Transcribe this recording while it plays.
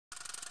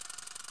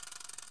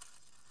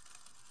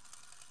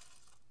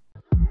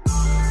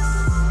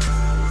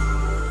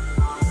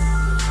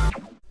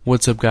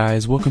What's up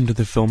guys, welcome to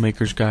the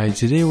Filmmaker's Guide.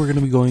 Today we're going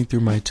to be going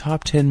through my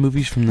top 10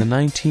 movies from the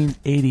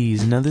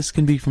 1980s. Now this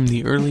can be from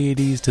the early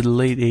 80s to the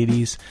late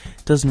 80s,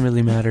 doesn't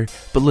really matter,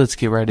 but let's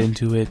get right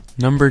into it.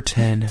 Number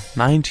 10,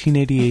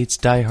 1988's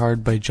Die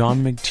Hard by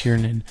John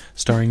McTiernan,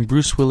 starring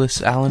Bruce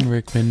Willis, Alan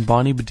Rickman,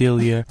 Bonnie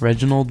Bedelia,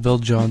 Reginald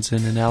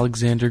VelJohnson, and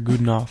Alexander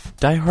Goodenough.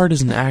 Die Hard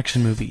is an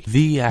action movie,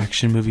 the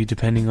action movie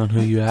depending on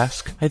who you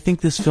ask. I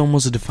think this film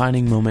was a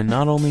defining moment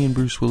not only in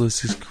Bruce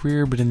Willis's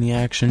career but in the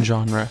action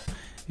genre.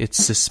 It's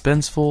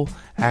suspenseful,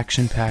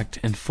 action-packed,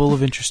 and full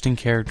of interesting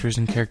characters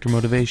and character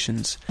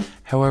motivations.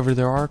 However,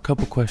 there are a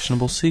couple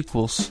questionable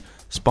sequels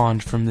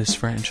spawned from this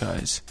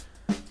franchise.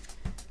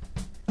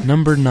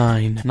 Number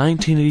 9,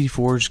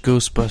 1984's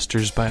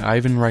Ghostbusters by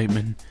Ivan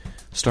Reitman,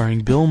 starring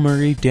Bill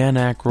Murray, Dan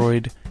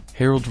Aykroyd,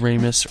 Harold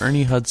Ramis,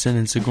 Ernie Hudson,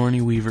 and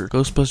Sigourney Weaver.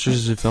 Ghostbusters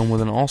is a film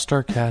with an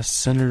all-star cast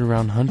centered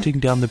around hunting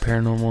down the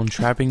paranormal and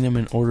trapping them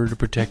in order to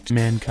protect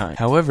mankind.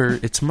 However,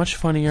 it's much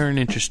funnier and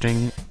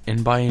interesting,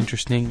 and by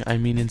interesting, I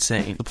mean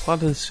insane. The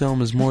plot of this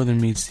film is more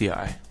than meets the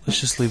eye.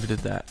 Let's just leave it at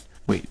that.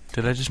 Wait,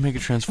 did I just make a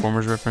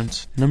Transformers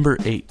reference? Number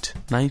 8,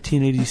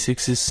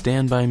 1986's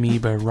Stand By Me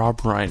by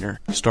Rob Reiner,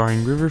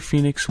 starring River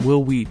Phoenix,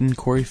 Will Wheaton,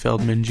 Corey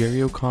Feldman,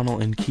 Jerry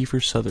O'Connell, and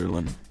Kiefer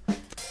Sutherland.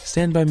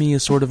 Stand By Me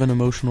is sort of an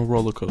emotional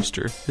roller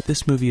coaster.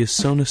 This movie is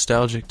so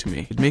nostalgic to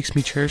me. It makes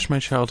me cherish my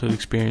childhood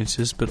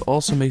experiences, but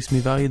also makes me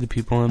value the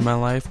people in my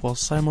life while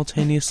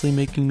simultaneously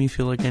making me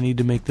feel like I need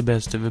to make the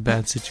best of a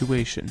bad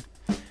situation.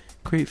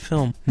 Great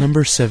film.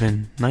 Number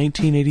 7,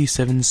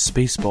 1987's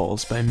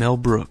Spaceballs by Mel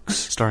Brooks,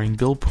 starring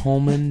Bill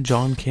Pullman,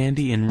 John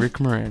Candy, and Rick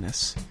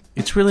Moranis.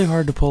 It's really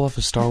hard to pull off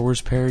a Star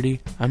Wars parody.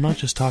 I'm not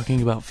just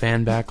talking about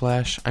fan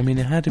backlash, I mean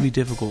it had to be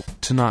difficult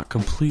to not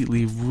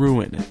completely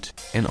ruin it,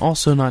 and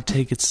also not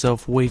take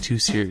itself way too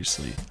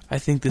seriously. I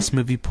think this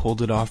movie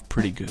pulled it off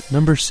pretty good.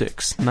 Number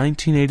 6,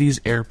 1980's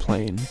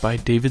Airplane by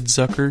David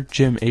Zucker,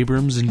 Jim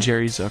Abrams, and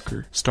Jerry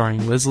Zucker,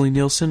 starring Leslie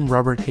Nielsen,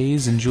 Robert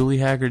Hayes, and Julie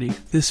Haggerty.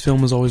 This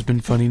film has always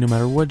been funny no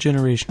matter what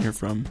generation you're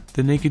from.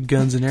 The Naked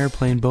Guns and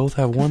Airplane both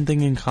have one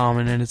thing in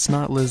common, and it's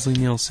not Leslie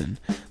Nielsen,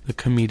 the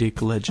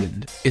comedic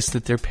legend. It's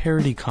that they're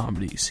parody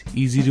comedies,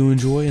 easy to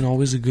enjoy and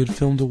always a good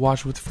film to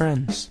watch with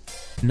friends.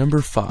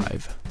 Number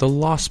 5, The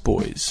Lost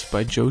Boys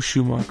by Joe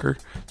Schumacher,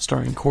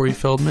 starring Corey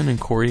Feldman and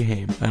Corey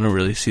Haim. I don't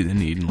really see the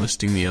need in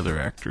listing the other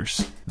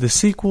actors. The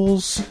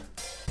sequels,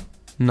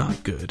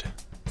 not good.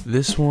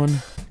 This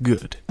one,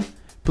 good.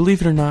 Believe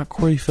it or not,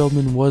 Corey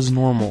Feldman was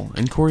normal,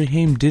 and Corey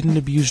Haim didn't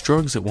abuse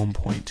drugs at one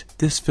point.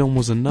 This film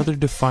was another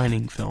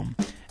defining film,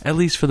 at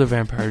least for the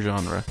vampire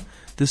genre.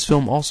 This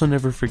film also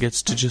never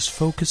forgets to just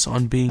focus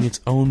on being its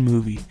own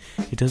movie.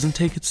 It doesn't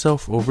take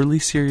itself overly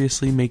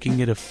seriously, making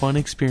it a fun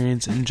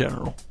experience in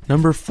general.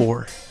 Number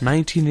 4,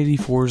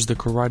 1984's The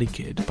Karate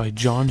Kid by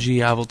John G.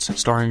 Avildsen,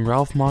 starring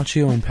Ralph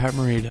Macchio and Pat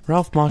Morita.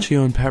 Ralph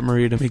Macchio and Pat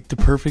Morita make the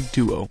perfect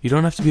duo. You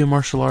don't have to be a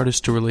martial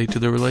artist to relate to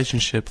their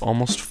relationship,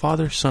 almost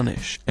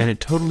father-son-ish, and it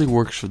totally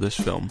works for this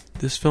film.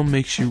 This film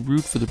makes you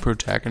root for the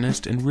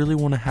protagonist and really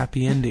want a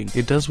happy ending.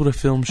 It does what a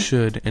film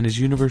should and is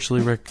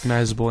universally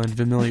recognizable and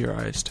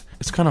familiarized.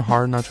 It's kind of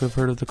hard not to have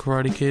heard of The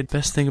Karate Kid.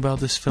 Best thing about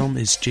this film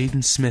is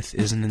Jaden Smith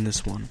isn't in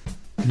this one.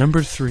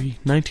 Number 3,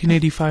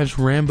 1985's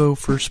Rambo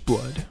First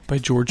Blood by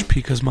George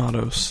P.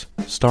 Cosmatos,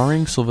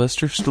 starring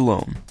Sylvester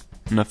Stallone.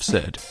 Enough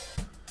said.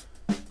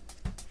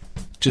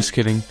 Just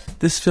kidding.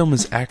 This film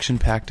is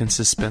action-packed and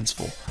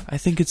suspenseful. I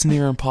think it's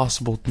near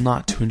impossible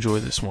not to enjoy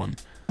this one.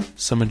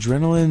 Some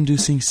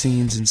adrenaline-inducing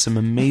scenes and some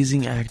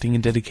amazing acting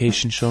and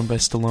dedication shown by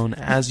Stallone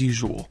as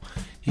usual.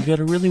 You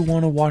gotta really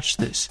want to watch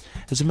this.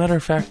 As a matter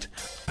of fact,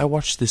 I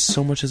watched this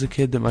so much as a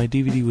kid that my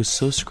DVD was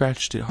so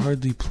scratched it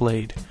hardly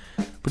played.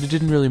 But it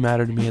didn't really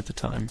matter to me at the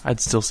time. I'd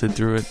still sit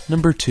through it.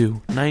 Number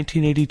 2,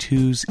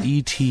 1982's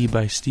E.T.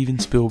 by Steven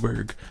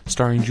Spielberg,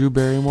 starring Drew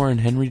Barrymore and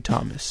Henry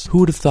Thomas. Who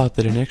would have thought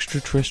that an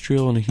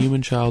extraterrestrial and a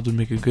human child would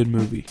make a good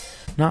movie?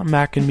 Not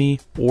Mac and Me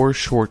or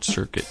Short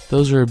Circuit.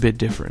 Those are a bit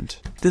different.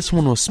 This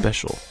one was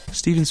special.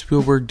 Steven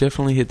Spielberg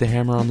definitely hit the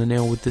hammer on the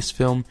nail with this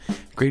film.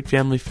 Great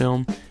family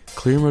film,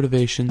 clear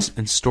motivations,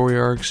 and story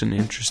arcs and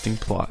interesting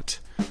plot.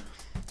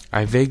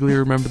 I vaguely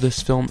remember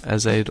this film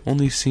as I had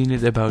only seen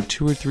it about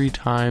 2 or 3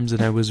 times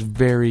and I was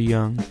very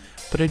young,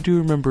 but I do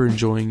remember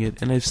enjoying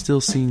it and I've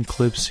still seen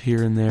clips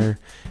here and there,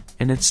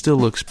 and it still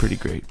looks pretty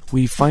great.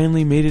 We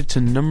finally made it to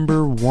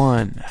number 1,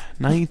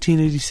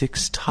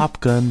 1986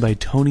 Top Gun by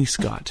Tony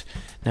Scott.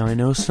 Now I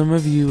know some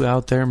of you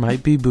out there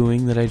might be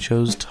booing that I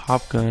chose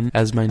Top Gun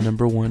as my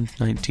number 1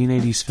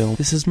 1980s film.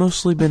 This has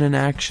mostly been an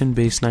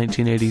action-based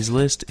 1980s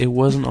list. It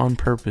wasn't on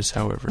purpose,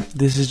 however.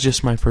 This is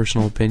just my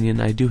personal opinion.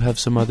 I do have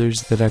some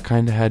others that I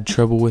kinda had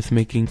trouble with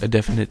making a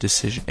definite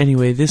decision.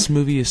 Anyway, this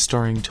movie is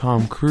starring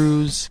Tom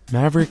Cruise.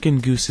 Maverick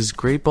and Goose's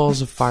Great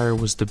Balls of Fire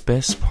was the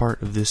best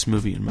part of this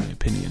movie in my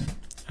opinion.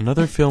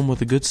 Another film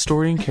with a good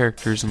story and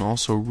characters and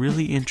also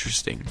really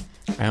interesting.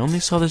 I only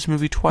saw this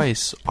movie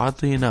twice,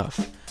 oddly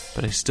enough,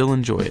 but I still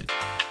enjoy it.